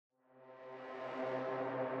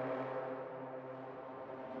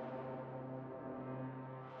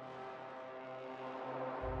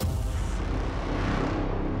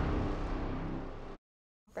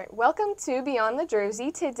Welcome to Beyond the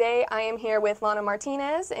Jersey. Today I am here with Lanna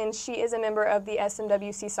Martinez, and she is a member of the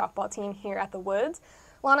SMWC softball team here at the Woods.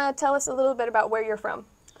 Lanna, tell us a little bit about where you're from.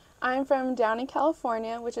 I'm from Downey,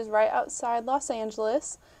 California, which is right outside Los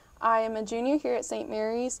Angeles. I am a junior here at St.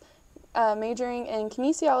 Mary's, majoring in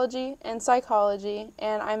kinesiology and psychology,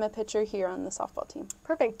 and I'm a pitcher here on the softball team.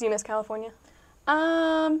 Perfect. Do you miss California?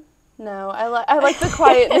 No, I like the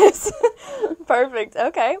quietness. Perfect.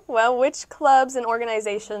 Okay. Well, which clubs and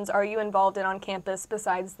organizations are you involved in on campus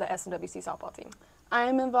besides the SMWC softball team? I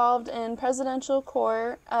am involved in Presidential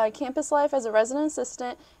Corps, Campus Life as a resident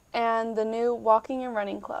assistant, and the new Walking and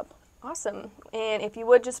Running Club. Awesome. And if you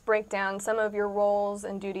would just break down some of your roles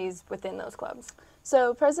and duties within those clubs.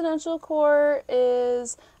 So Presidential Corps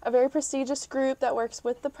is a very prestigious group that works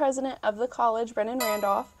with the president of the college, Brennan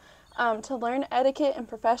Randolph. To learn etiquette and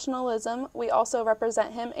professionalism, we also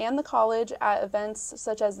represent him and the college at events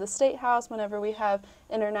such as the State House whenever we have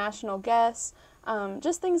international guests,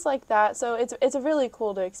 just things like that. So it's really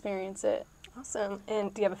cool to experience it. Awesome.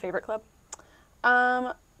 And do you have a favorite club?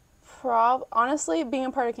 Honestly, being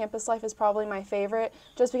a part of Campus Life is probably my favorite,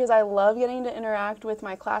 just because I love getting to interact with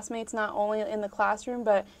my classmates, not only in the classroom,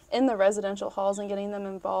 but in the residential halls and getting them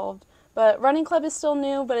involved. But Running Club is still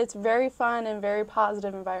new, but it's very fun and very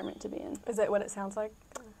positive environment to be in. Is that what it sounds like?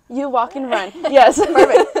 You walk and run, yes.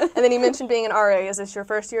 Perfect. And then you mentioned being an RA. Is this your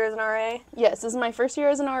first year as an RA? Yes, this is my first year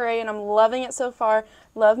as an RA, and I'm loving it so far.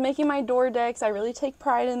 Love making my door decks. I really take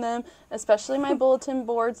pride in them, especially my bulletin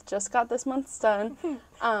boards. Just got this month's done.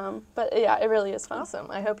 But yeah, it really is fun.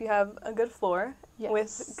 Awesome. I hope you have a good floor. Yes.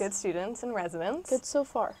 With good students and residents. Good so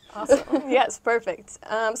far. Awesome. Yes, perfect.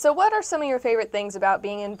 So what are some of your favorite things about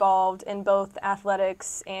being involved in both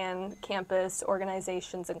athletics and campus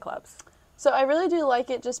organizations and clubs? So I really do like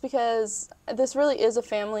it just because this really is a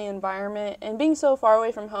family environment, and being so far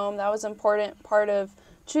away from home, that was an important part of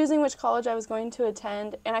choosing which college I was going to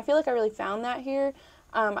attend, and I feel like I really found that here.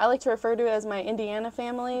 I like to refer to it as my Indiana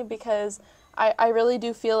family because I really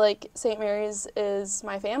do feel like St. Mary's is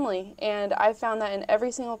my family, and I've found that in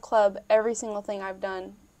every single club, every single thing I've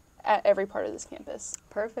done at every part of this campus.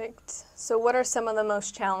 Perfect. So what are some of the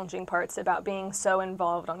most challenging parts about being so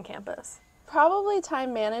involved on campus? Probably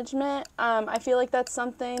time management. I feel like that's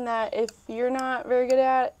something that if you're not very good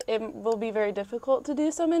at, it will be very difficult to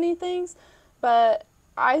do so many things, but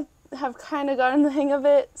I have kind of gotten the hang of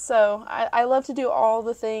it, so I love to do all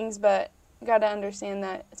the things, but got to understand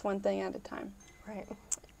that it's one thing at a time. Right.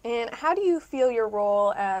 And how do you feel your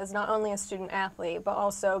role as not only a student athlete, but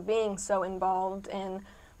also being so involved in,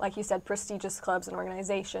 like you said, prestigious clubs and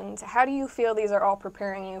organizations? How do you feel these are all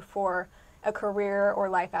preparing you for a career or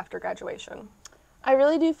life after graduation? I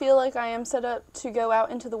really do feel like I am set up to go out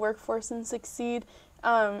into the workforce and succeed.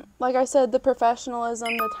 Like I said, the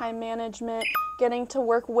professionalism, the time management, getting to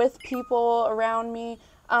work with people around me,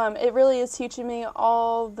 it really is teaching me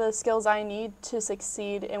all the skills I need to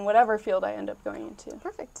succeed in whatever field I end up going into.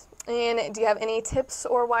 Perfect. And do you have any tips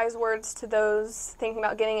or wise words to those thinking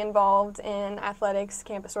about getting involved in athletics,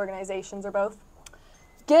 campus organizations, or both?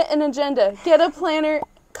 Get an agenda, get a planner,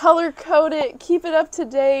 color code it, keep it up to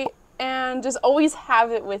date, and just always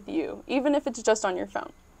have it with you, even if it's just on your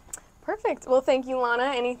phone. Perfect. Well, thank you,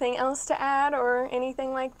 Lanna. Anything else to add or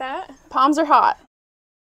anything like that? Palms are hot.